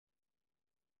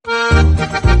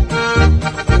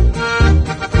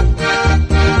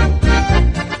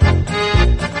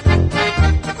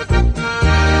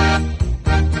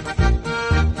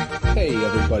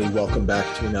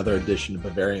another edition of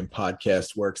Bavarian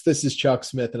Podcast Works. This is Chuck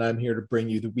Smith, and I'm here to bring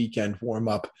you the weekend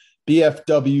warm-up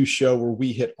BFW show where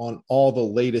we hit on all the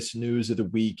latest news of the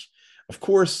week. Of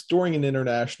course, during an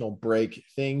international break,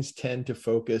 things tend to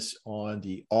focus on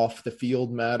the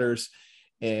off-the-field matters,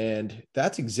 and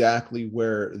that's exactly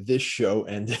where this show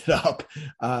ended up.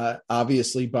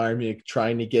 Obviously, Bayern Munich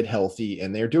trying to get healthy,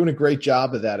 and they're doing a great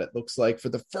job of that. It looks like for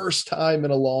the first time in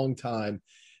a long time,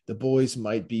 the boys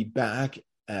might be back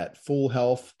at full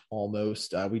health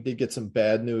almost. We did get some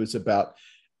bad news about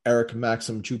Eric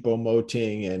Maxim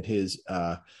Choupo-Moting and his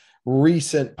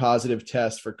recent positive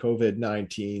test for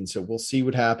COVID-19. So we'll see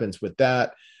what happens with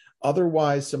that.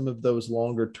 Otherwise, some of those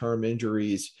longer-term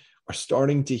injuries are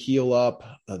starting to heal up.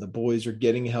 The boys are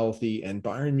getting healthy, and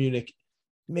Bayern Munich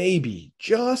maybe,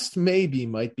 just maybe,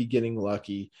 might be getting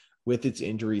lucky with its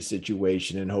injury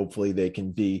situation, and hopefully they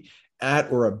can be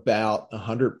at or about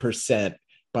 100%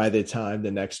 by the time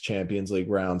the next Champions League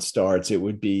round starts. It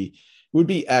would be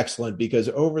excellent, because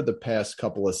over the past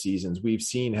couple of seasons, we've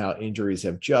seen how injuries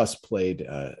have just played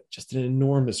just an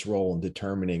enormous role in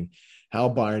determining how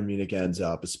Bayern Munich ends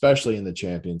up, especially in the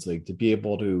Champions League. To be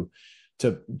able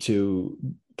to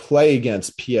play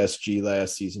against PSG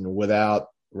last season without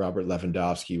Robert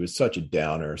Lewandowski was such a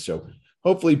downer. So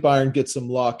hopefully Bayern gets some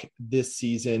luck this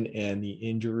season and the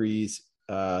injuries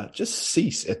just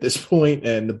cease at this point,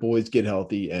 and the boys get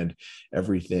healthy and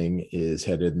everything is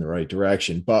headed in the right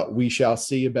direction. But we shall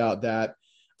see about that.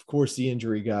 Of course, the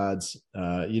injury gods,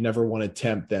 you never want to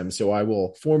tempt them. So I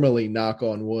will formally knock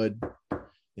on wood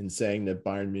in saying that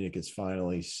Bayern Munich is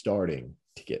finally starting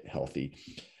to get healthy.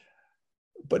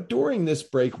 But during this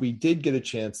break, we did get a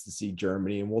chance to see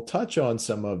Germany, and we'll touch on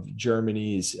some of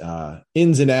Germany's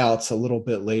ins and outs a little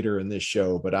bit later in this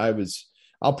show. But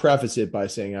I'll preface it by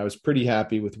saying I was pretty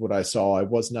happy with what I saw. I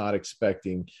was not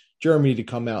expecting Germany to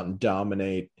come out and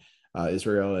dominate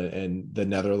Israel and the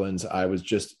Netherlands. I was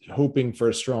just hoping for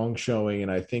a strong showing,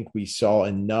 and I think we saw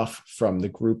enough from the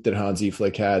group that Hansi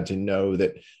Flick had to know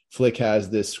that Flick has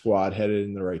this squad headed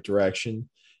in the right direction.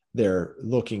 They're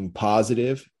looking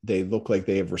positive. They look like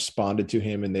they have responded to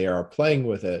him, and they are playing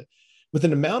with an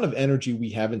amount of energy we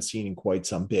haven't seen in quite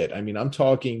some bit. I mean, I'm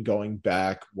talking going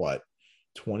back,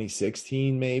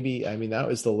 2016 maybe. I mean, that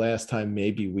was the last time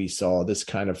maybe we saw this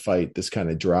kind of fight, this kind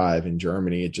of drive in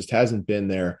Germany. It just hasn't been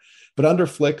there. But under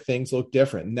Flick, things look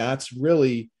different. And that's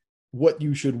really what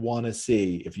you should want to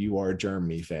see if you are a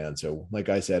Germany fan. So like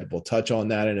I said, we'll touch on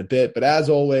that in a bit. But as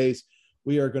always,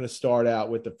 we are going to start out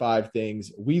with the 5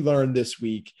 things we learned this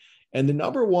week. And the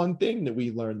number one thing that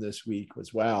we learned this week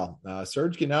was,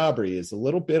 Serge Gnabry is a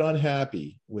little bit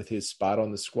unhappy with his spot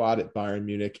on the squad at Bayern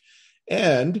Munich.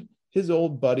 And his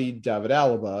old buddy David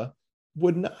Alaba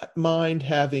would not mind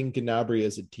having Gnabry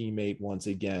as a teammate once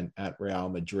again at Real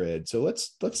Madrid. So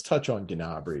let's touch on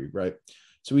Gnabry, right?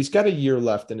 So he's got a year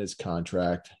left in his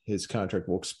contract. His contract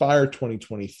will expire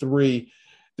 2023.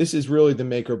 This is really the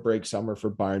make or break summer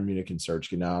for Bayern Munich and Serge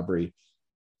Gnabry.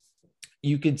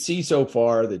 You can see so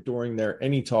far that during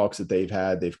any talks that they've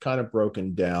had, they've kind of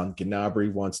broken down.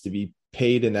 Gnabry wants to be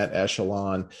paid in that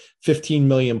echelon, 15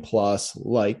 million plus,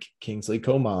 like Kingsley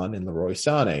Coman and Leroy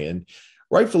Sané. And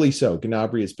rightfully so.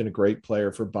 Gnabry has been a great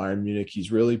player for Bayern Munich.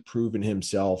 He's really proven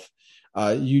himself.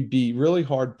 You'd be really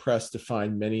hard pressed to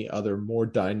find many other more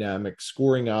dynamic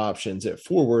scoring options at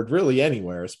forward, really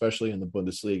anywhere, especially in the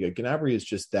Bundesliga. Gnabry is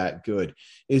just that good.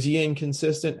 Is he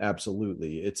inconsistent?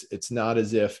 Absolutely. It's not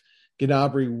as if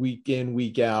Gnabry week in,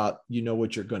 week out, you know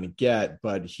what you're going to get,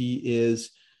 but he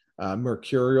is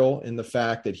mercurial in the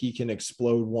fact that he can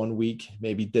explode one week,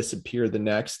 maybe disappear the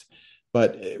next.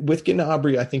 But with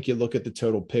Gnabry, I think you look at the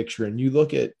total picture and you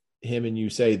look at him and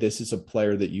you say, this is a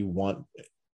player that you want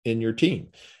in your team.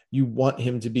 You want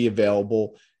him to be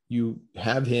available. You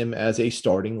have him as a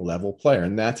starting level player.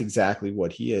 And that's exactly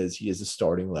what he is. He is a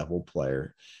starting level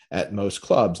player at most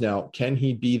clubs. Now, can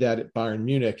he be that at Bayern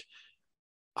Munich?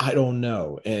 I don't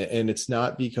know. And it's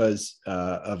not because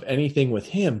of anything with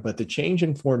him, but the change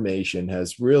in formation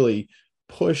has really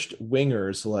pushed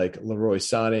wingers like Leroy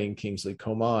Sané and Kingsley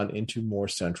Coman into more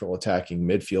central attacking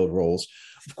midfield roles.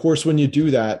 Of course, when you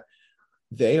do that,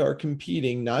 they are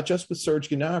competing not just with Serge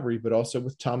Gnabry, but also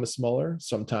with Thomas Muller,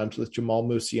 sometimes with Jamal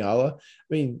Musiala. I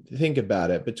mean, think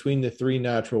about it. Between the 3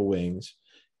 natural wings,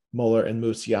 Muller and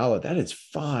Musiala, that is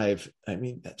 5. I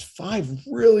mean, that's 5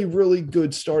 really, really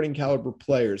good starting caliber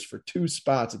players for 2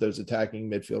 spots at those attacking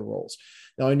midfield roles.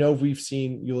 Now, I know we've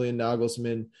seen Julian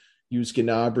Nagelsmann use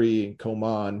Gnabry and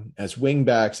Coman as wing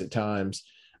backs at times.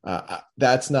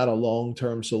 That's not a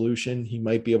long-term solution. He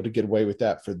might be able to get away with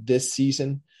that for this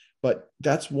season, but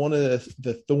that's one of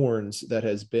the thorns that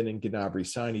has been in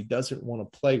Gnabry's sign. He doesn't want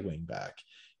to play wing back.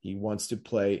 He wants to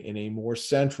play in a more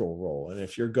central role. And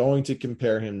if you're going to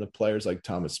compare him to players like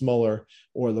Thomas Muller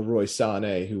or Leroy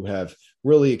Sané, who have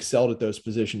really excelled at those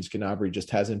positions, Gnabry just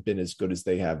hasn't been as good as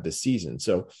they have this season.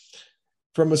 So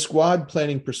from a squad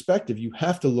planning perspective, you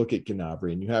have to look at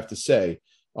Gnabry and you have to say,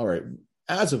 all right,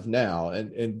 as of now,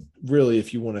 and really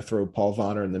if you want to throw Paul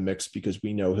Vonner in the mix because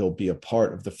we know he'll be a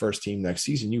part of the first team next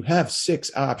season, you have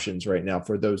 6 options right now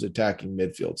for those attacking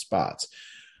midfield spots.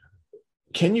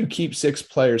 Can you keep 6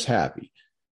 players happy?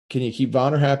 Can you keep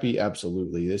Vonner happy?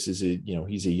 Absolutely. This is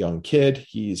he's a young kid.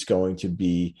 He's going to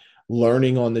be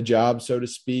learning on the job, so to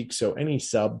speak. So any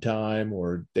sub time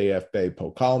or DFB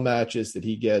Pokal matches that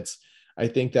he gets, I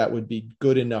think that would be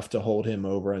good enough to hold him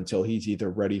over until he's either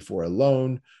ready for a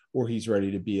loan or he's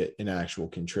ready to be an actual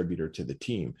contributor to the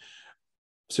team.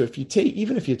 So if you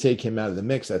take him out of the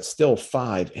mix, that's still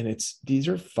 5. And these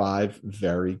are 5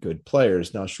 very good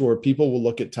players. Now, sure, people will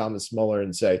look at Thomas Muller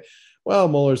and say, well,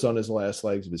 Muller's on his last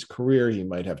legs of his career. He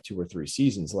might have 2 or 3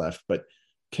 seasons left, but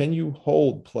can you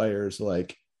hold players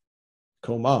like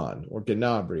Coman or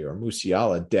Gnabry or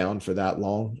Musiala down for that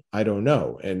long? I don't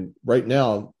know. And right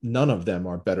now, none of them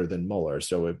are better than Muller.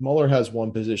 So if Muller has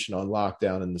one position on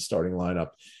lockdown in the starting lineup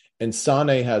and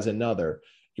Sané has another,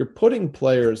 you're putting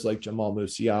players like Jamal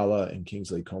Musiala and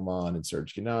Kingsley Coman and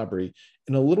Serge Gnabry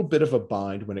in a little bit of a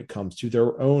bind when it comes to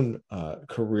their own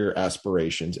career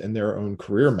aspirations and their own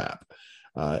career map.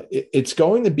 It's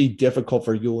going to be difficult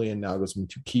for Julian Nagelsmann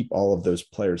to keep all of those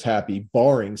players happy,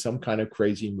 barring some kind of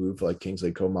crazy move like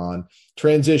Kingsley Coman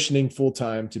transitioning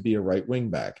full-time to be a right wing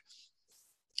back.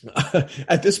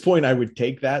 At this point, I would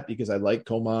take that because I like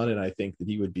Coman and I think that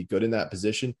he would be good in that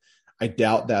position. I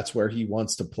doubt that's where he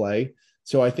wants to play.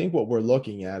 So I think what we're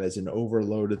looking at is an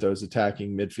overload of those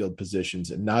attacking midfield positions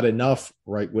and not enough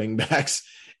right wing backs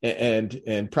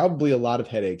and probably a lot of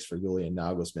headaches for Julian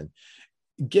Nagelsmann.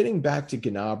 Getting back to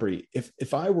Gnabry,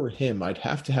 if I were him, I'd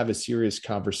have to have a serious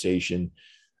conversation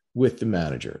with the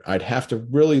manager. I'd have to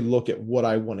really look at what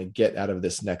I want to get out of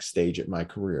this next stage at my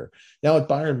career. Now at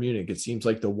Bayern Munich, it seems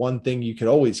like the one thing you could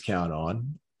always count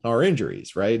on are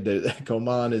injuries, right?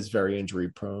 Coman is very injury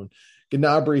prone.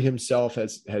 Gnabry himself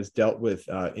has dealt with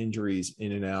injuries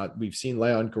in and out. We've seen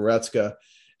Leon Goretzka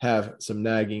have some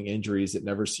nagging injuries that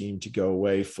never seem to go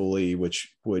away fully,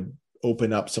 which would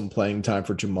open up some playing time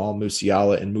for Jamal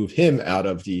Musiala and move him out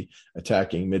of the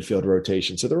attacking midfield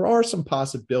rotation. So there are some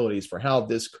possibilities for how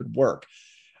this could work,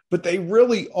 but they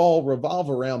really all revolve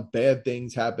around bad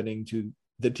things happening to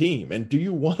the team. And do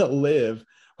you want to live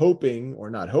hoping or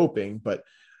not hoping, but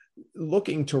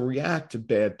looking to react to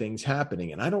bad things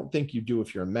happening? And I don't think you do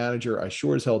if you're a manager. I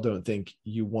sure as hell don't think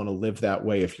you want to live that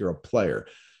way if you're a player.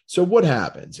 So what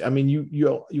happens? I mean,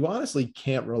 you honestly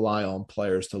can't rely on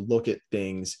players to look at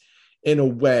things in a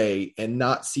way and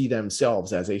not see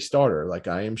themselves as a starter. Like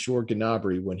I am sure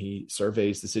Gnabry, when he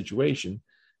surveys the situation,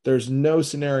 there's no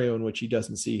scenario in which he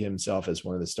doesn't see himself as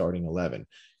one of the starting 11.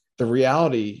 The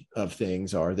reality of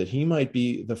things are that he might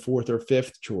be the 4th or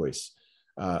 5th choice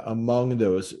among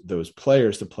those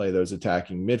players to play those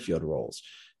attacking midfield roles.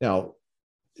 Now,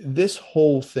 this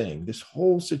whole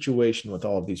situation with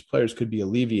all of these players could be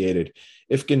alleviated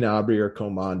if Gnabry or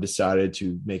Coman decided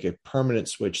to make a permanent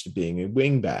switch to being a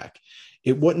wing back.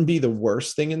 It wouldn't be the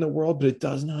worst thing in the world, but it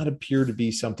does not appear to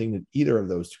be something that either of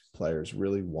those 2 players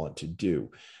really want to do.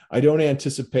 I don't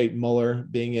anticipate Muller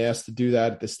being asked to do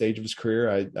that at this stage of his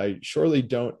career. I surely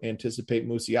don't anticipate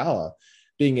Musiala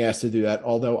being asked to do that,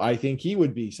 although I think he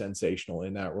would be sensational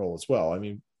in that role as well. I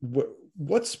mean,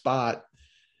 what spot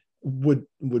would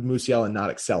Musiala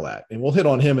not excel at? And we'll hit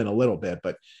on him in a little bit,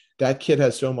 but that kid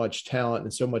has so much talent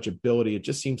and so much ability. It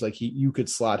just seems like you could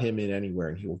slot him in anywhere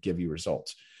and he will give you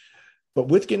results. But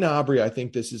with Gnabry, I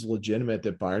think this is legitimate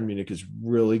that Bayern Munich is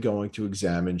really going to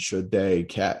examine should they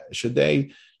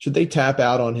tap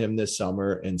out on him this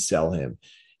summer and sell him.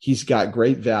 He's got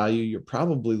great value. You're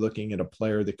probably looking at a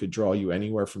player that could draw you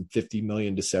anywhere from 50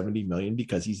 million to 70 million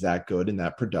because he's that good and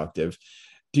that productive.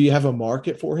 Do you have a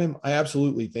market for him? I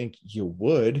absolutely think you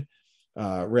would.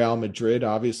 Real Madrid,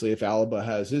 obviously, if Alaba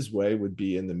has his way, would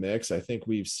be in the mix. I think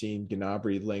we've seen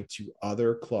Gnabry linked to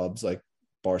other clubs like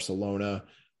Barcelona,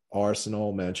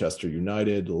 Arsenal, Manchester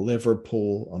United,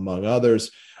 Liverpool, among others.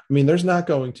 I mean, there's not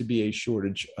going to be a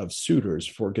shortage of suitors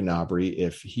for Gnabry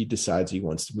if he decides he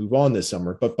wants to move on this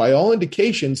summer. But by all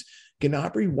indications,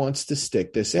 Gnabry wants to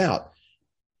stick this out.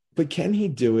 But can he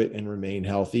do it and remain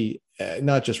healthy?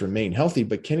 Not just remain healthy,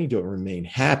 but can he do it and remain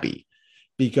happy?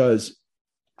 Because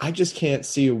I just can't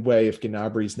see a way, if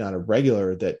Gnabry's not a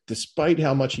regular, that despite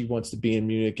how much he wants to be in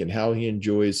Munich and how he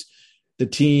enjoys the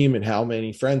team and how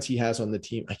many friends he has on the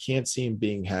team, I can't see him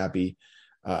being happy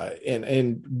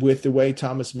And with the way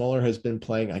Thomas Muller has been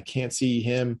playing, I can't see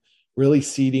him really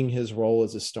ceding his role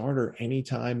as a starter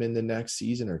anytime in the next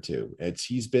season or two.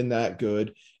 He's been that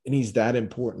good and he's that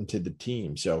important to the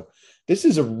team. So this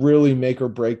is a really make or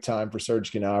break time for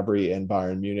Serge Gnabry and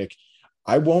Bayern Munich.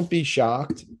 I won't be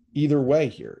shocked either way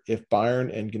here. If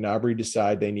Bayern and Gnabry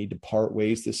decide they need to part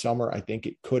ways this summer, I think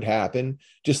it could happen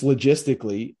just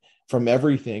logistically from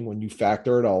everything. When you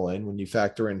factor it all in, when you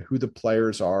factor in who the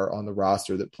players are on the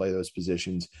roster that play those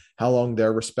positions, how long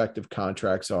their respective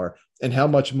contracts are, and how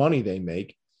much money they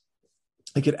make,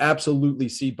 I could absolutely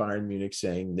see Bayern Munich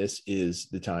saying this is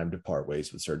the time to part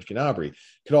ways with Serge Gnabry.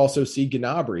 Could also see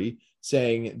Gnabry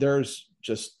saying there's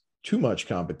just too much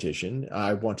competition.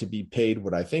 I want to be paid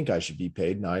what I think I should be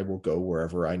paid, and I will go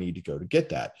wherever I need to go to get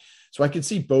that. So I can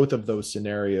see both of those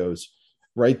scenarios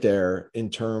right there in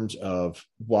terms of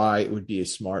why it would be a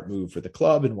smart move for the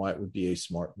club and why it would be a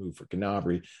smart move for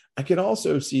Gnabry. I can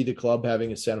also see the club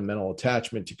having a sentimental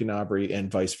attachment to Gnabry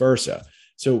and vice versa.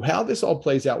 So how this all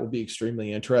plays out will be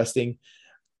extremely interesting.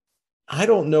 I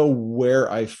don't know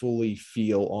where I fully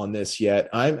feel on this yet.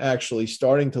 I'm actually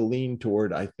starting to lean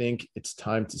toward, I think it's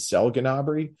time to sell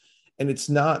Gnabry. And it's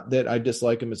not that I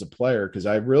dislike him as a player, because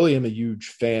I really am a huge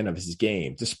fan of his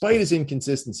game. Despite his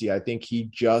inconsistency, I think he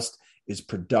just is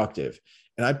productive.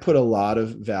 And I put a lot of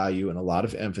value and a lot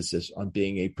of emphasis on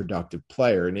being a productive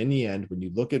player. And in the end, when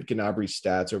you look at Gnabry's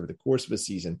stats over the course of a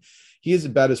season, he is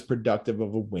about as productive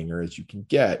of a winger as you can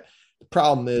get. The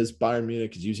problem is Bayern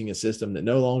Munich is using a system that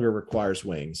no longer requires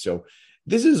wings. So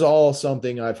this is all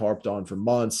something I've harped on for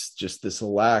months, just this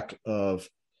lack of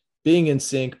being in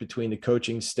sync between the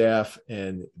coaching staff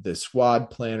and the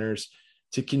squad planners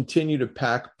to continue to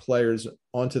pack players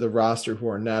onto the roster who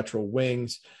are natural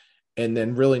wings and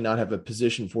then really not have a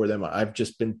position for them. I've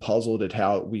just been puzzled at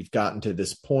how we've gotten to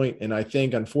this point. And I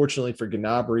think, unfortunately for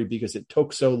Gnabry, because it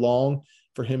took so long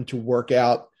for him to work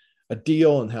out a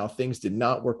deal and how things did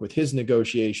not work with his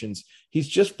negotiations, he's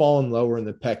just fallen lower in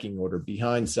the pecking order,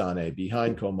 behind Sané,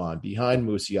 behind Coman, behind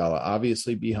Musiala,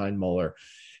 obviously behind Muller.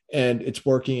 And it's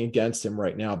working against him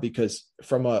right now because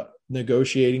from a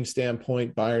negotiating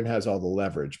standpoint, Bayern has all the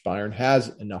leverage. Bayern has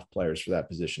enough players for that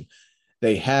position.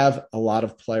 They have a lot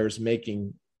of players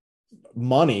making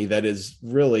money that is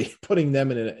really putting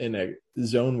them in a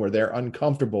zone where they're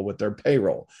uncomfortable with their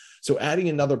payroll. So adding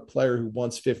another player who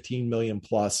wants 15 million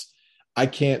plus, I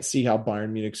can't see how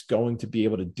Bayern Munich's going to be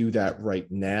able to do that right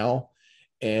now.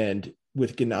 And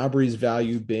with Gnabry's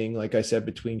value being, like I said,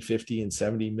 between 50 and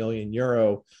 70 million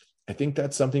euro, I think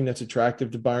that's something that's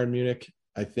attractive to Bayern Munich.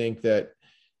 I think that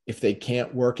if they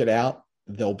can't work it out,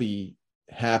 they'll be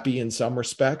happy in some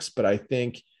respects. But I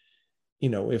think,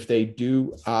 if they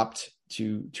do opt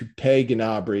to pay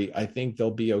Gnabry, I think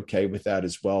they'll be okay with that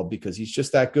as well, because he's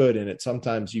just that good. And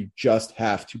sometimes you just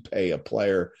have to pay a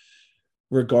player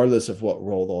regardless of what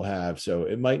role they'll have. So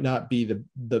it might not be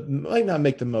might not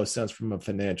make the most sense from a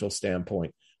financial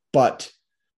standpoint, but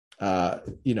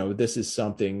this is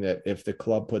something that if the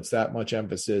club puts that much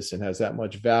emphasis and has that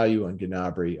much value on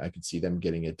Gnabry, I could see them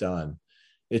getting it done.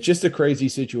 It's just a crazy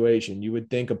situation. You would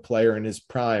think a player in his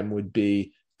prime would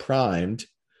be primed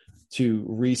to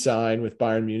re-sign with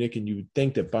Bayern Munich, and you would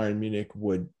think that Bayern Munich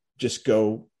would just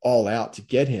go all out to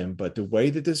get him. But the way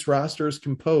that this roster is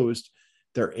composed,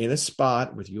 they're in a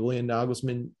spot with Julian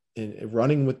Nagelsmann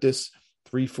running with this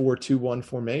 3-4-2-1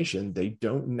 formation. They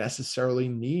don't necessarily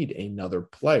need another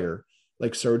player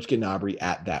like Serge Gnabry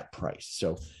at that price.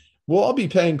 So we'll all be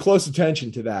paying close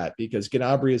attention to that, because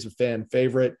Gnabry is a fan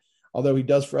favorite. Although he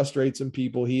does frustrate some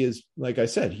people, he is, like I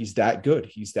said, he's that good.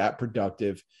 He's that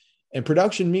productive. And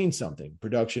production means something.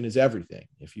 Production is everything.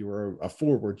 If you are a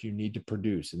forward, you need to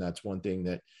produce. And that's one thing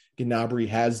that Gnabry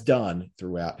has done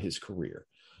throughout his career.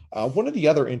 One of the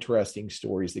other interesting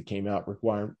stories that came out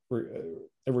regarding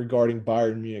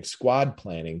Bayern Munich squad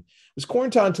planning was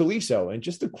Corentin Tolisso, and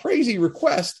just the crazy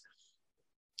request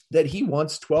that he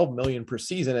wants 12 million per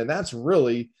season. And that's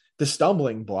really the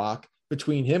stumbling block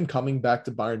between him coming back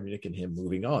to Bayern Munich and him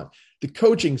moving on. The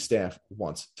coaching staff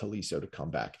wants Tolisso to come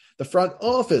back. The front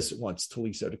office wants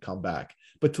Tolisso to come back.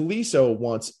 But Tolisso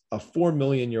wants a 4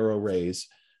 million euro raise,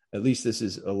 at least this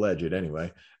is alleged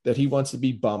anyway, that he wants to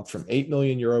be bumped from 8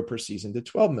 million euro per season to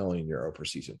 12 million euro per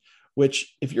season,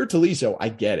 which if you're Tolisso, I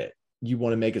get it. You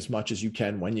want to make as much as you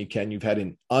can when you can. You've had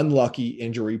an unlucky,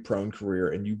 injury-prone career,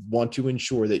 and you want to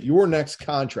ensure that your next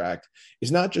contract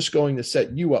is not just going to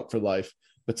set you up for life,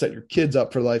 but set your kids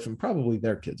up for life and probably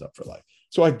their kids up for life.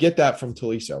 So I get that from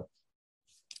Tolisso.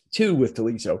 Two, with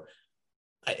Tolisso,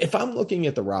 if I'm looking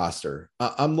at the roster,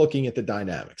 I'm looking at the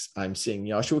dynamics. I'm seeing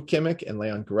Joshua Kimmich and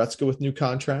Leon Goretzka with new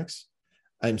contracts.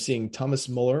 I'm seeing Thomas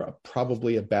Muller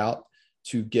probably about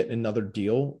to get another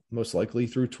deal, most likely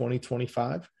through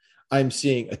 2025. I'm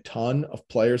seeing a ton of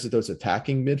players at those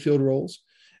attacking midfield roles.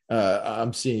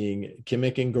 I'm seeing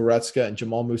Kimmich and Goretzka and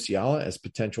Jamal Musiala as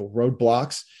potential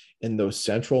roadblocks in those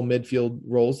central midfield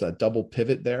roles, that double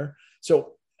pivot there.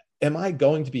 So am I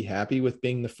going to be happy with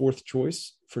being the fourth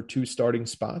choice for two starting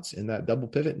spots in that double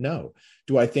pivot? No.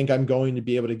 Do I think I'm going to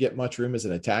be able to get much room as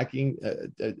an attacking,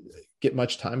 get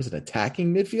much time as an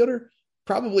attacking midfielder?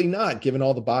 Probably not, given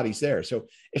all the bodies there. So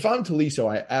if I'm Tolisso,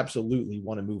 I absolutely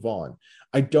want to move on.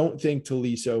 I don't think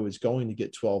Tolisso is going to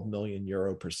get 12 million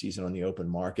euro per season on the open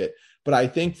market, but I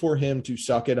think for him to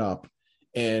suck it up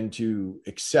and to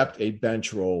accept a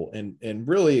bench role and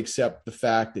really accept the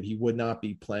fact that he would not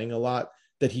be playing a lot,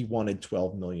 that he wanted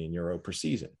 12 million euro per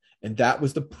season. And that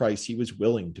was the price he was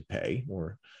willing to pay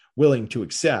or willing to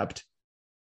accept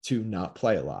to not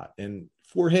play a lot. And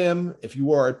for him, if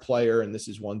you are a player, and this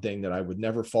is one thing that I would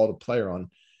never fault a player on,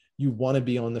 you want to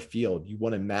be on the field. You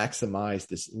want to maximize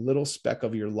this little speck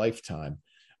of your lifetime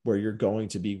where you're going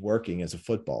to be working as a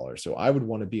footballer. So I would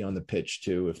want to be on the pitch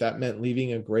too. If that meant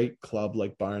leaving a great club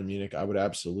like Bayern Munich, I would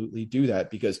absolutely do that,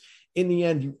 because in the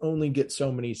end, you only get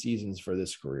so many seasons for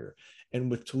this career. And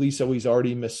with Tolisso, he's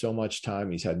already missed so much time.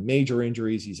 He's had major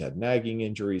injuries. He's had nagging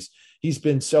injuries. He's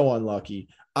been so unlucky.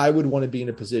 I would want to be in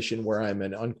a position where I'm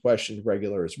an unquestioned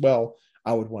regular as well.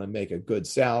 I would want to make a good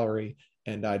salary,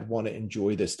 and I'd want to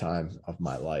enjoy this time of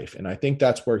my life. And I think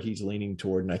that's where he's leaning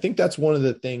toward. And I think that's one of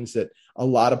the things that a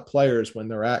lot of players, when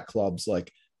they're at clubs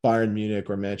like Bayern Munich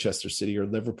or Manchester City or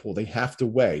Liverpool, they have to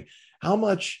weigh how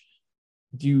much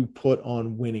do you put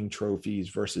on winning trophies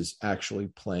versus actually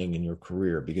playing in your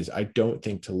career? Because I don't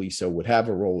think Tolisso would have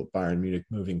a role at Bayern Munich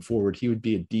moving forward. He would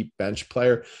be a deep bench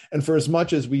player. And for as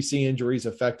much as we see injuries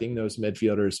affecting those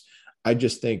midfielders, I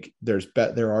just think there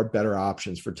are better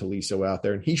options for Tolisso out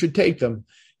there, and he should take them.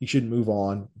 He should move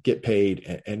on, get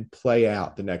paid, and play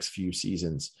out the next few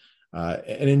seasons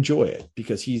and enjoy it,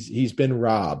 because he's been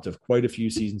robbed of quite a few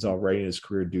seasons already in his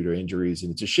career due to injuries.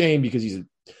 And it's a shame, because he's a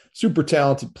super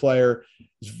talented player.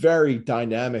 He's very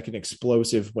dynamic and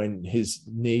explosive when his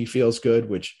knee feels good,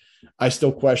 which I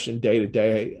still question day to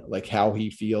day, like how he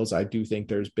feels. I do think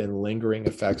there's been lingering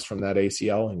effects from that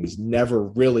ACL, and he's never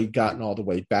really gotten all the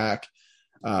way back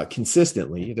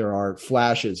consistently. There are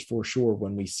flashes for sure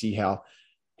when we see how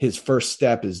his first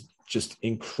step is just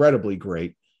incredibly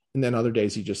great. And then other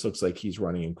days he just looks like he's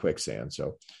running in quicksand.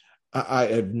 So I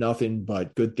have nothing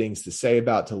but good things to say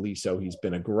about Tolisso. He's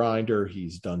been a grinder.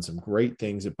 He's done some great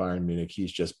things at Bayern Munich.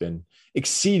 He's just been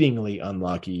exceedingly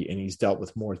unlucky, and he's dealt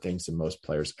with more things than most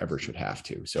players ever should have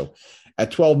to. So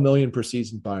at 12 million per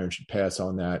season, Bayern should pass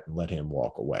on that and let him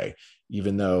walk away,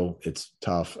 even though it's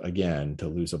tough, again, to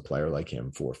lose a player like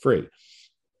him for free.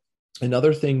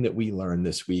 Another thing that we learned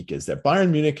this week is that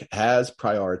Bayern Munich has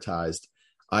prioritized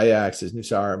Ajax's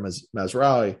Noussair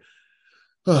Mazraoui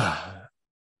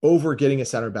over getting a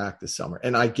center back this summer.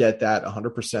 And I get that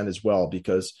 100% as well,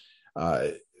 because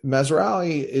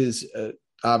Mazraoui is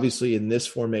obviously in this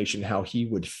formation, how he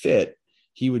would fit,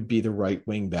 he would be the right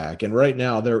wing back. And right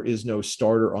now there is no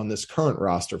starter on this current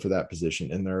roster for that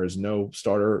position, and there is no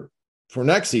starter for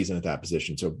next season at that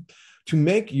position. So to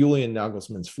make Julian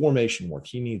Nagelsmann's formation work,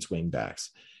 he needs wing backs.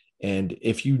 And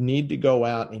if you need to go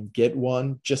out and get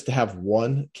one just to have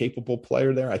one capable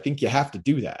player there, I think you have to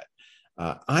do that.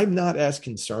 I'm not as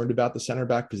concerned about the center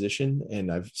back position,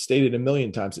 and I've stated a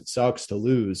million times it sucks to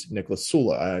lose Niklas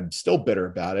Süle. I'm still bitter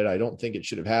about it. I don't think it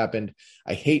should have happened.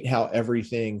 I hate how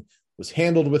everything was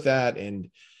handled with that, and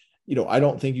I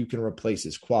don't think you can replace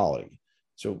his quality.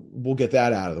 So we'll get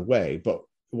that out of the way. But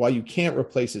while you can't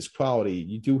replace his quality,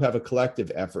 you do have a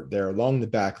collective effort there along the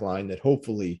back line that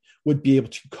hopefully would be able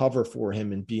to cover for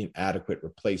him and be an adequate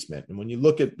replacement. And when you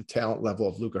look at the talent level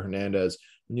of Luca Hernandez,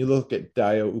 when you look at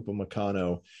Dayo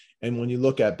Upamecano, and when you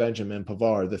look at Benjamin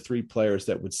Pavard, the three players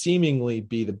that would seemingly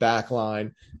be the back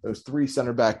line, those three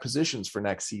center back positions for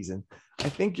next season, I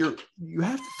think you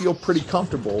have to feel pretty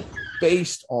comfortable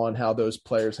based on how those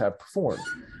players have performed.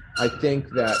 I think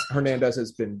that Hernandez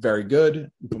has been very good.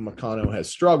 Upamecano has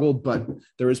struggled, but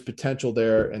there is potential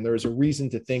there, and there is a reason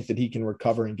to think that he can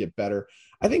recover and get better.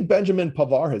 I think Benjamin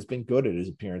Pavard has been good at his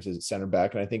appearances at center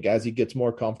back, and I think as he gets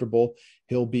more comfortable,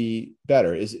 he'll be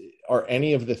better. Are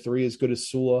any of the three as good as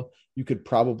Süle? You could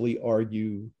probably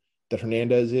argue that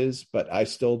Hernandez is, but I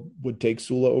still would take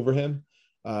Süle over him.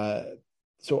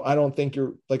 So I don't think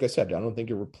like I said, I don't think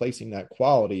you're replacing that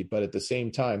quality, but at the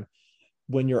same time,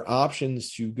 when your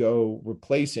options to go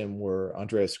replace him were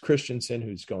Andreas Christensen,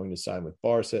 who's going to sign with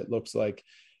Barca, it looks like,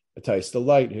 Matthijs de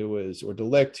Ligt, De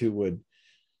Ligt, who would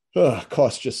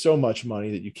costs just so much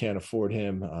money that you can't afford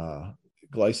him.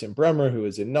 Gleison Bremer, who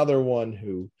is another one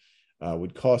who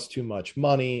would cost too much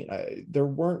money. There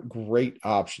weren't great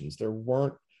options. There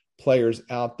weren't players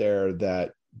out there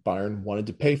that Bayern wanted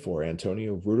to pay for.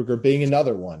 Antonio Rudiger being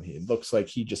another one. It looks like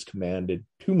he just commanded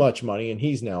too much money, and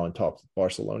he's now in talks with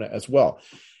Barcelona as well.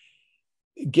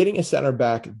 Getting a center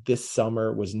back this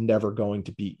summer was never going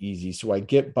to be easy, so I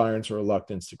get Bayern's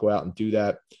reluctance to go out and do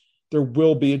that. There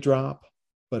will be a drop,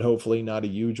 but hopefully not a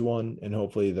huge one, and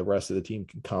hopefully the rest of the team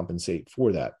can compensate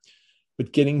for that.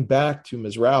 But getting back to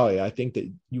Mazraoui, I think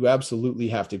that you absolutely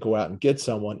have to go out and get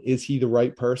someone. Is he the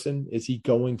right person? Is he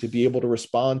going to be able to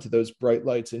respond to those bright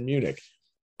lights in Munich?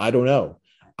 I don't know.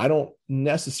 I don't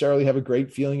necessarily have a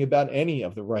great feeling about any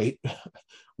of the right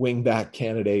wing-back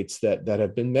candidates that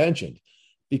have been mentioned,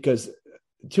 because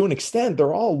to an extent,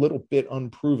 they're all a little bit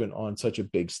unproven on such a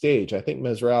big stage. I think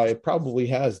Mazraoui probably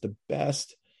has the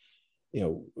best,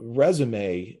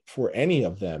 resume for any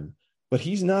of them, but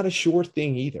he's not a sure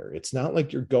thing either. It's not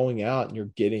like you're going out and you're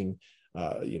getting,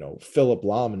 Philip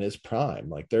Lahm in his prime.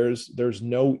 Like there's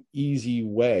no easy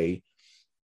way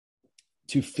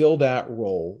to fill that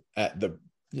role at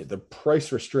the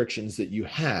price restrictions that you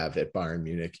have at Bayern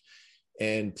Munich,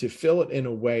 and to fill it in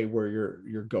a way where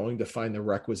you're going to find the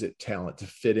requisite talent to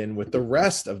fit in with the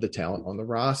rest of the talent on the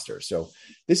roster. So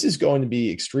this is going to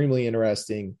be extremely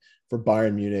interesting for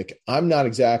Bayern Munich. I'm not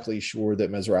exactly sure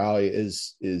that Mazraoui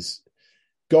is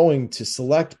going to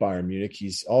select Bayern Munich.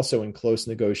 He's also in close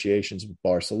negotiations with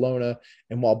Barcelona.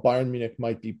 And while Bayern Munich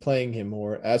might be playing him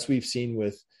more, as we've seen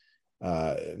with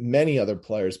many other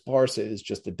players, Barca is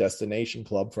just a destination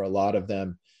club for a lot of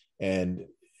them. And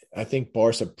I think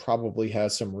Barca probably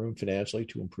has some room financially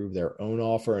to improve their own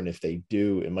offer. And if they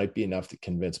do, it might be enough to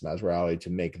convince Mazraoui to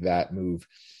make that move.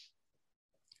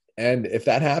 And if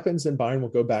that happens, then Bayern will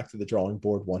go back to the drawing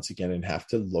board once again and have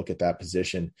to look at that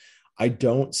position. I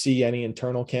don't see any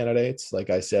internal candidates, like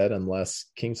I said, unless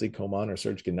Kingsley Coman or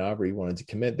Serge Gnabry wanted to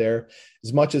commit there.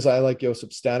 As much as I like Josip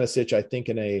Stanisic, I think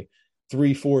in a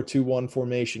 3-4-2-1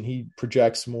 formation, he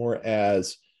projects more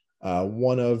as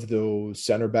one of those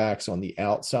center backs on the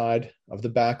outside of the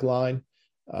back line.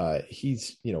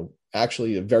 He's,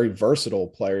 actually a very versatile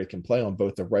player. He can play on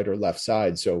both the right or left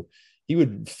side. So he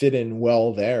would fit in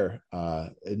well there,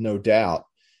 no doubt.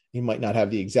 He might not have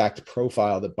the exact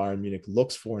profile that Bayern Munich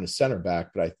looks for in a center back,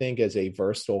 but I think as a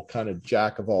versatile kind of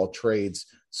jack of all trades,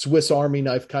 Swiss Army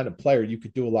knife kind of player, you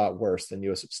could do a lot worse than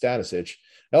Josip Stanisic.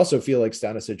 I also feel like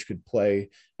Stanisic could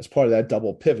play as part of that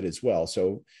double pivot as well.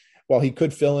 So while he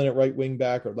could fill in at right wing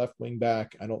back or left wing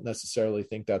back, I don't necessarily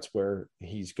think that's where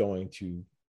he's going to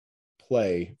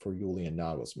play for Julian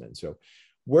Nagelsmann. So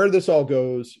where this all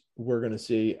goes, we're going to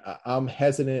see. I'm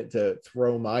hesitant to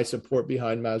throw my support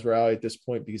behind Mazraoui at this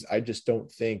point because I just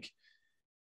don't think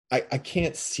I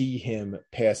can't see him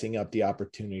passing up the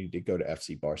opportunity to go to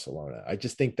FC Barcelona. I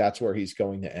just think that's where he's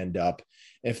going to end up.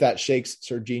 And if that shakes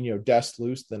Serginho Dest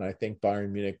loose, then I think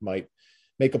Bayern Munich might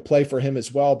make a play for him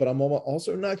as well. But I'm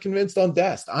also not convinced on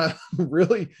Dest. I'm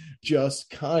really just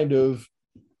kind of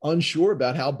unsure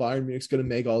about how Bayern Munich's going to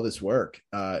make all this work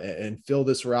and fill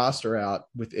this roster out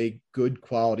with a good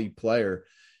quality player.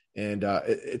 And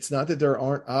it's not that there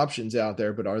aren't options out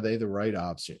there, but are they the right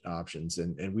options?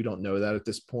 And we don't know that at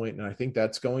this point. And I think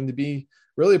that's going to be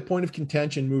really a point of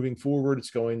contention moving forward.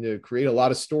 It's going to create a lot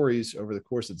of stories over the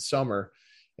course of the summer.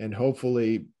 And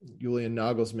hopefully Julian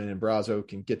Nagelsmann and Brazo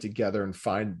can get together and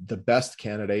find the best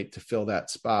candidate to fill that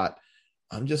spot.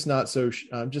 I'm just not so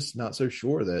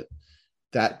sure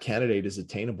that candidate is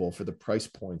attainable for the price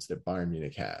points that Bayern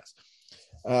Munich has.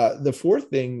 The fourth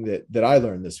thing that I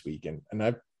learned this week, and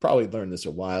I probably learned this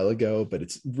a while ago, but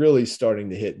it's really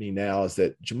starting to hit me now, is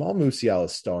that Jamal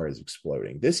Musiala's star is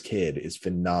exploding. This kid is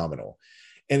phenomenal.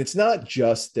 And it's not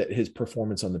just that his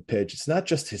performance on the pitch, it's not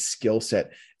just his skill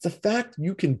set. It's the fact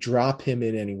you can drop him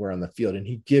in anywhere on the field and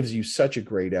he gives you such a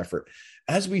great effort.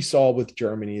 As we saw with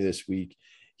Germany this week,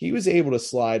 he was able to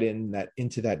slide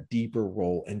into that deeper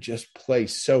role and just play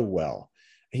so well.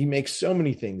 He makes so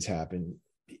many things happen,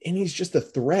 and he's just a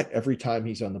threat every time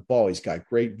he's on the ball. He's got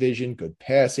great vision, good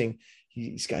passing.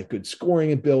 He's got good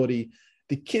scoring ability.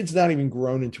 The kid's not even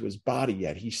grown into his body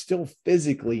yet. He's still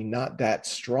physically not that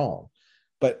strong.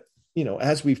 But,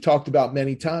 as we've talked about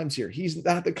many times here, he's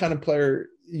not the kind of player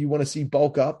you want to see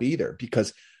bulk up either,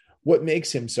 because what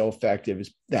makes him so effective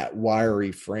is that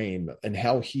wiry frame and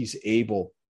how he's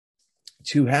able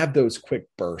to have those quick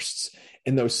bursts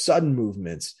and those sudden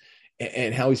movements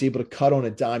and how he's able to cut on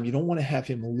a dime. You don't want to have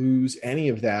him lose any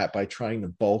of that by trying to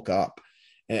bulk up.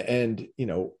 And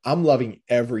I'm loving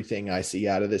everything I see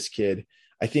out of this kid.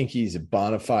 I think he's a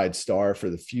bona fide star for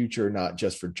the future, not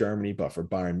just for Germany, but for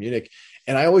Bayern Munich.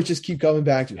 And I always just keep coming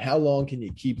back to how long can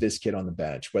you keep this kid on the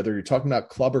bench? Whether you're talking about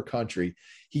club or country,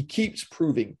 he keeps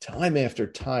proving time after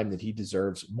time that he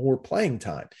deserves more playing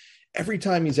time. Every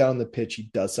time he's out on the pitch, he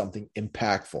does something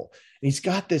impactful. And he's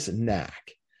got this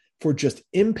knack for just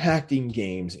impacting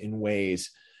games in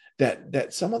ways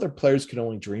that some other players could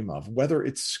only dream of, whether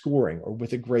it's scoring or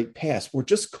with a great pass or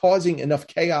just causing enough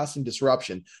chaos and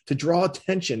disruption to draw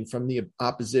attention from the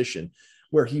opposition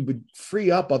where he would free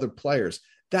up other players.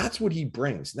 That's what he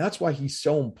brings. And that's why he's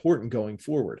so important going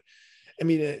forward. I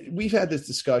mean, we've had this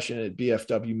discussion at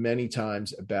BFW many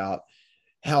times about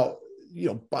how,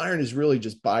 Bayern is really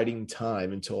just biding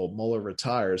time until Muller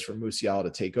retires for Musiala to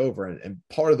take over. And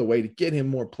part of the way to get him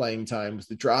more playing time was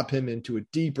to drop him into a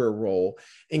deeper role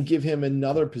and give him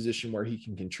another position where he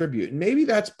can contribute. And maybe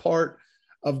that's part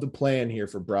of the plan here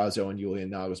for Brazzo and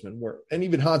Julian Nagelsmann, and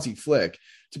even Hansi Flick,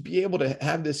 to be able to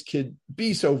have this kid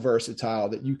be so versatile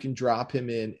that you can drop him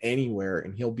in anywhere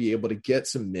and he'll be able to get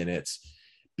some minutes,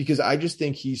 because I just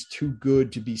think he's too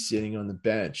good to be sitting on the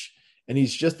bench. And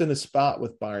he's just in a spot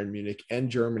with Bayern Munich and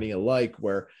Germany alike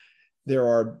where there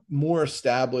are more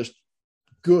established,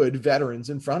 good veterans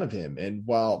in front of him. And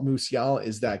while Musiala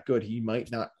is that good, he might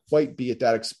not quite be at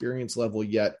that experience level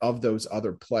yet of those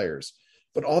other players.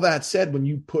 But all that said, when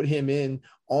you put him in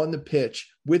on the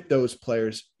pitch with those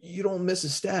players, you don't miss a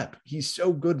step. He's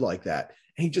so good like that.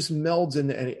 And he just melds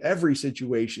into every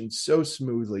situation so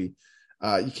smoothly.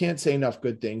 You can't say enough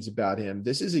good things about him.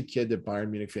 This is a kid that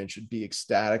Bayern Munich fans should be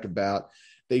ecstatic about.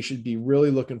 They should be really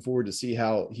looking forward to see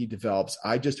how he develops.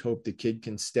 I just hope the kid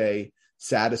can stay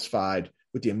satisfied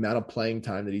with the amount of playing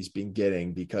time that he's been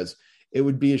getting, because it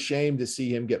would be a shame to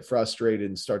see him get frustrated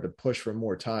and start to push for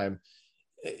more time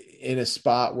in a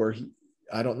spot where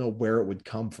I don't know where it would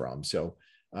come from. So,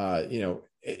 part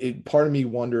of me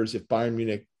wonders if Bayern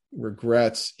Munich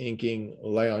regrets inking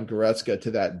Leon Goretzka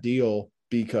to that deal,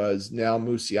 because now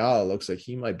Musiala looks like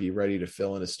he might be ready to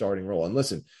fill in a starting role. And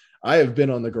listen, I have been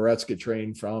on the Goretzka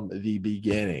train from the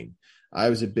beginning. I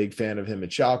was a big fan of him at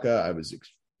Schalke. I was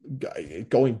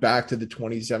going back to the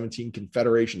 2017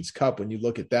 Confederations Cup. When you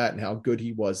look at that and how good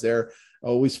he was there, I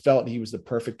always felt he was the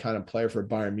perfect kind of player for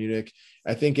Bayern Munich.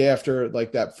 I think after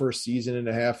like that first season and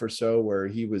a half or so where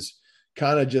he was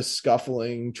kind of just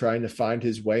scuffling, trying to find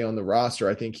his way on the roster,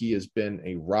 I think he has been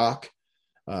a rock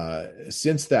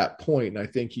since that point. And I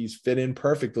think he's fit in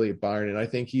perfectly at Bayern. And I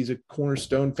think he's a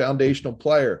cornerstone foundational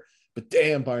player. But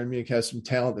damn, Bayern Munich has some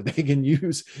talent that they can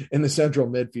use in the central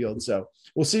midfield. So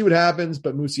we'll see what happens.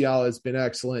 But Musiala has been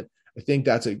excellent. I think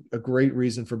that's a great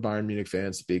reason for Bayern Munich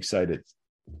fans to be excited.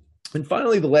 And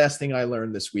finally, the last thing I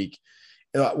learned this week,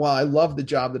 while I love the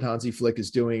job that Hansi Flick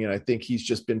is doing, and I think he's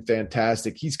just been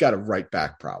fantastic, he's got a right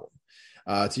back problem.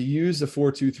 To use the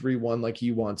 4-2-3-1 like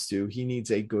he wants to, he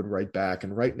needs a good right back.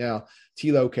 And right now,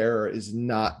 Thilo Kehrer is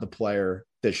not the player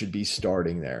that should be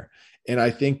starting there. And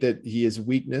I think that he is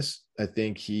weakness. I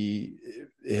think he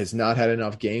has not had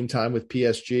enough game time with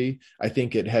PSG. I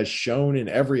think it has shown in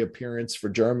every appearance for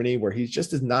Germany where he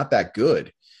just is not that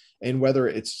good. And whether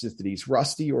it's just that he's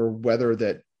rusty or whether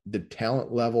that the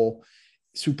talent level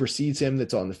supersedes him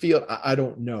that's on the field, I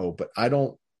don't know. But I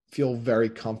don't feel very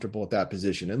comfortable at that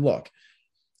position. And look,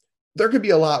 there could be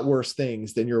a lot worse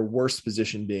things than your worst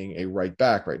position being a right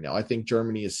back right now. I think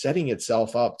Germany is setting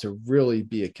itself up to really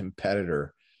be a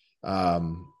competitor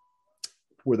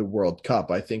for the World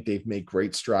Cup. I think they've made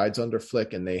great strides under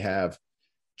Flick, and they have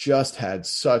just had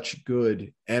such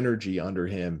good energy under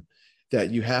him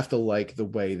that you have to like the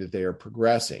way that they are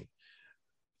progressing.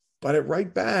 But at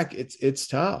right back, it's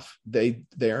tough.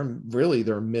 They're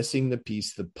missing the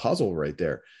piece of the puzzle right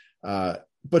there.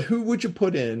 But who would you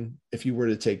put in if you were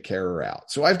to take Kehrer out?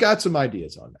 So I've got some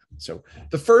ideas on that. So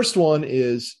the first one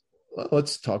is,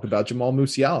 let's talk about Jamal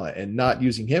Musiala and not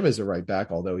using him as a right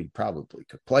back, although he probably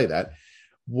could play that.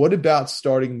 What about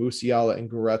starting Musiala and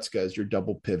Goretzka as your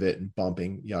double pivot and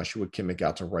bumping Joshua Kimmich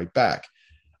out to right back?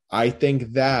 I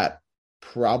think that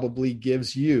probably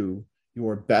gives you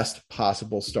your best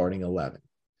possible starting 11.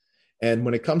 And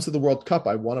when it comes to the World Cup,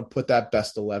 I want to put that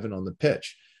best 11 on the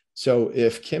pitch. So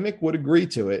if Kimmich would agree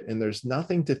to it, and there's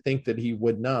nothing to think that he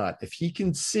would not, if he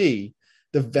can see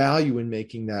the value in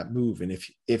making that move, and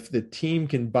if the team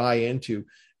can buy into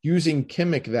using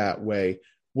Kimmich that way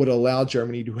would allow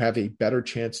Germany to have a better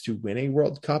chance to win a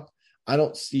World Cup, I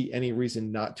don't see any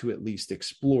reason not to at least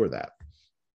explore that.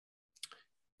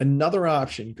 Another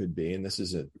option could be, and this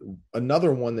is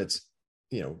another one that's,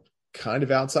 kind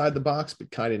of outside the box,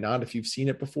 but kind of not if you've seen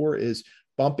it before, is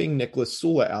bumping Niklas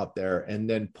Süle out there and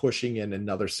then pushing in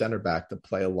another center back to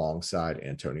play alongside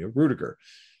Antonio Rudiger.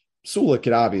 Sula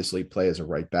could obviously play as a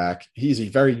right back. He's a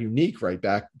very unique right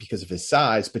back because of his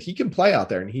size, but he can play out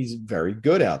there and he's very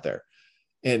good out there.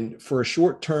 And for a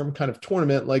short-term kind of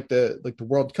tournament like the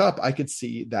World Cup, I could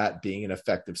see that being an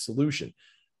effective solution.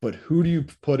 But who do you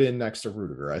put in next to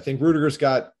Rudiger? I think Rudiger's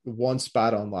got one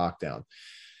spot on lockdown.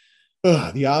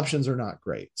 The options are not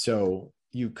great. So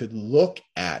you could look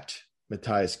at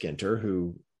Matthias Ginter,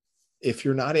 who, if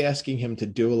you're not asking him to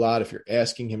do a lot, if you're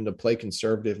asking him to play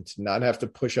conservative and to not have to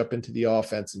push up into the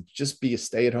offense and just be a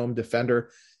stay-at-home defender,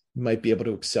 you might be able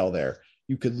to excel there.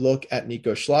 You could look at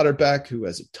Nico Schlotterbeck, who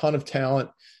has a ton of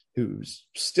talent, who's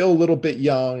still a little bit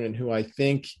young, and who I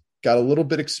think got a little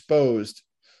bit exposed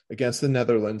against the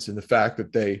Netherlands in the fact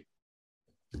that they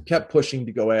kept pushing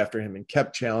to go after him and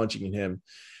kept challenging him.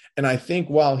 And I think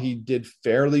while he did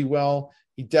fairly well,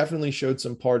 he definitely showed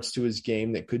some parts to his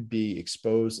game that could be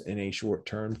exposed in a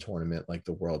short-term tournament like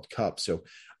the World Cup. So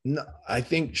I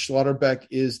think Schlotterbeck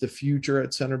is the future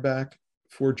at center back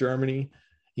for Germany.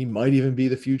 He might even be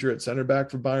the future at center back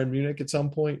for Bayern Munich at some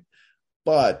point,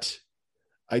 but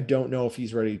I don't know if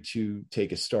he's ready to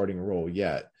take a starting role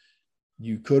yet.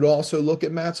 You could also look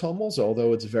at Mats Hummels,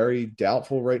 although it's very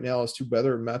doubtful right now as to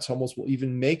whether Mats Hummels will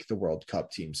even make the World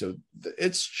Cup team. So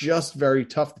it's just very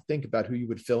tough to think about who you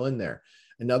would fill in there.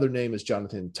 Another name is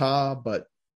Jonathan Tah, but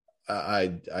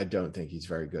I don't think he's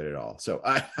very good at all. So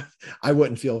I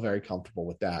wouldn't feel very comfortable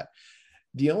with that.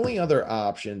 The only other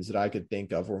options that I could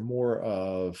think of were more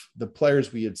of the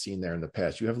players we had seen there in the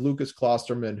past. You have Lucas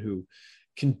Klosterman, who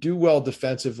can do well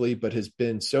defensively, but has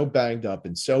been so banged up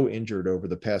and so injured over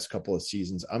the past couple of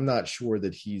seasons. I'm not sure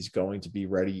that he's going to be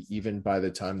ready, even by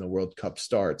the time the World Cup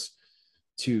starts,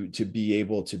 to be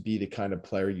able to be the kind of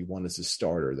player you want as a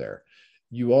starter there.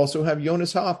 You also have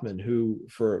Jonas Hoffmann, who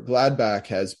for Gladbach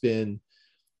has been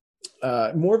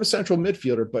more of a central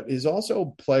midfielder, but is also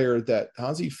a player that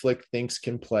Hansi Flick thinks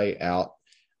can play out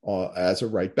as a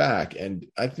right back. And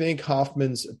I think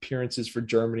Hoffmann's appearances for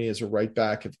Germany as a right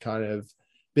back have kind of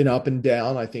been up and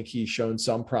down. I think he's shown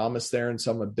some promise there and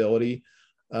some ability.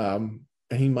 And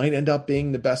he might end up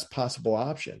being the best possible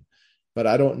option. But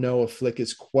I don't know if Flick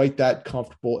is quite that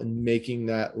comfortable in making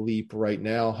that leap right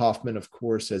now. Hoffmann, of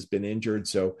course, has been injured.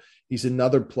 So he's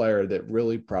another player that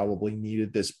really probably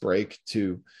needed this break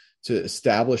to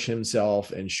establish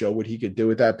himself and show what he could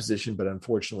do at that position, but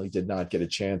unfortunately did not get a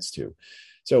chance to.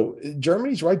 So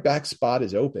Germany's right back spot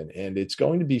is open, and it's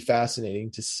going to be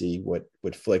fascinating to see what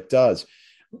Flick does.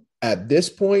 At this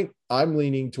point, I'm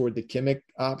leaning toward the Kimmich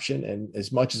option. And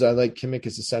as much as I like Kimmich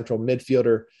as a central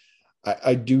midfielder,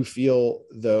 I do feel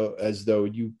as though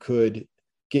you could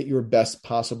get your best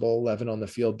possible 11 on the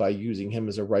field by using him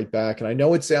as a right back. And I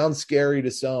know it sounds scary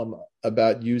to some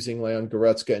about using Leon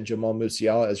Goretzka and Jamal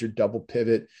Musiala as your double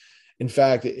pivot. In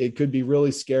fact, it could be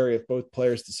really scary if both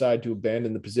players decide to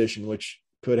abandon the position, which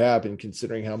could happen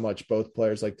considering how much both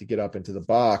players like to get up into the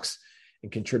box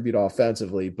and contribute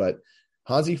offensively. But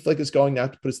Hansi Flick is going to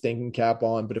have to put his thinking cap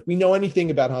on. But if we know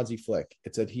anything about Hansi Flick,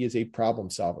 it's that he is a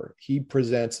problem solver. He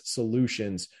presents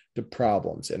solutions to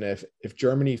problems. And if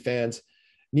Germany fans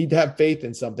need to have faith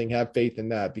in something, have faith in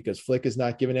that, because Flick has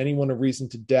not given anyone a reason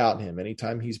to doubt him.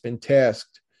 Anytime he's been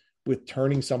tasked with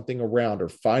turning something around or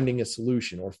finding a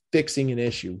solution or fixing an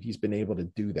issue, he's been able to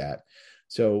do that.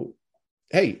 So,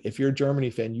 hey, if you're a Germany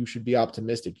fan, you should be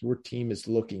optimistic. Your team is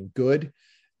looking good.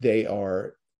 They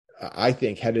are, I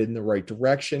think, headed in the right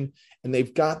direction. And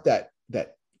they've got that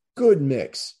good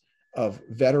mix of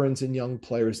veterans and young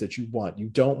players that you want. You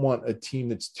don't want a team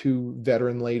that's too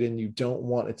veteran laden. You don't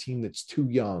want a team that's too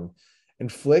young. And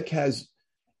Flick has,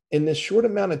 in this short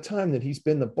amount of time that he's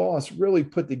been the boss, really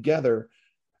put together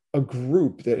a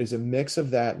group that is a mix of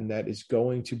that and that is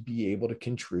going to be able to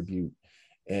contribute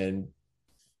and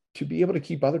to be able to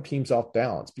keep other teams off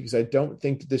balance, because I don't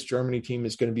think that this Germany team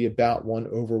is going to be about one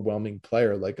overwhelming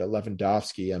player like a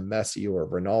Lewandowski, a Messi, or a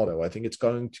Ronaldo. I think it's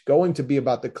going to be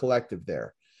about the collective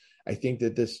there. I think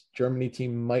that this Germany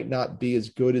team might not be as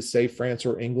good as, say, France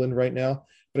or England right now,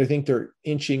 but I think they're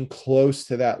inching close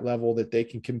to that level that they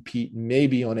can compete,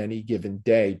 maybe on any given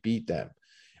day, beat them,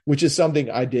 which is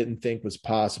something I didn't think was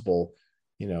possible,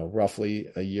 roughly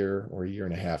a year or a year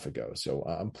and a half ago. So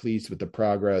I'm pleased with the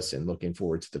progress and looking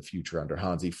forward to the future under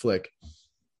Hansi Flick.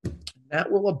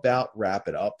 That will about wrap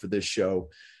it up for this show.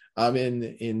 I'm in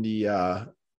the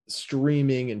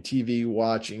streaming and TV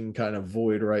watching kind of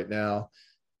void right now.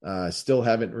 Still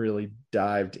haven't really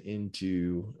dived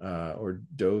into or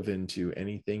dove into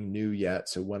anything new yet.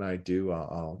 So when I do,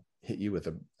 I'll hit you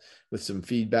with some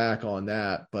feedback on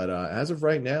that. But as of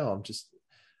right now, I'm just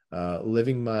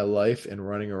living my life and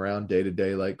running around day to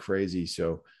day like crazy.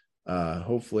 So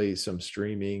hopefully some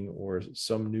streaming or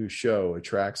some new show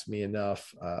attracts me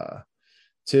enough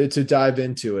to dive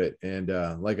into it.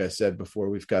 And like I said before,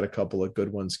 we've got a couple of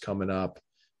good ones coming up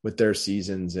with their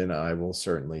seasons, and I will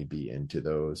certainly be into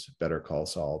those, Better Call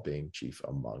Saul being chief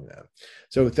among them.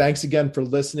 So thanks again for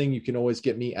listening. You can always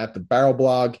get me at the Barrel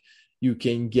Blog. You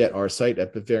can get our site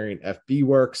at Bavarian FB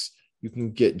Works. You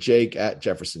can get Jake at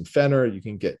Jefferson Fenner. You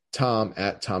can get Tom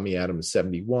at Tommy Adams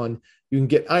 71. You can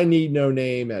get I Need No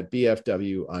Name at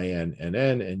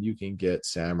BFWINNN, and you can get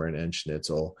Samarin and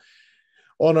Schnitzel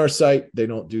on our site. They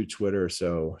don't do Twitter,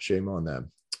 so shame on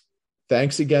them.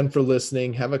 Thanks again for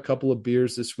listening. Have a couple of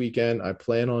beers this weekend. I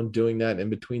plan on doing that in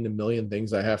between the million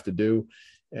things I have to do,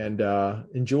 and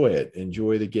enjoy it.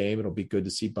 Enjoy the game. It'll be good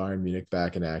to see Bayern Munich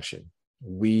back in action.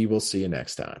 We will see you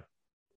next time.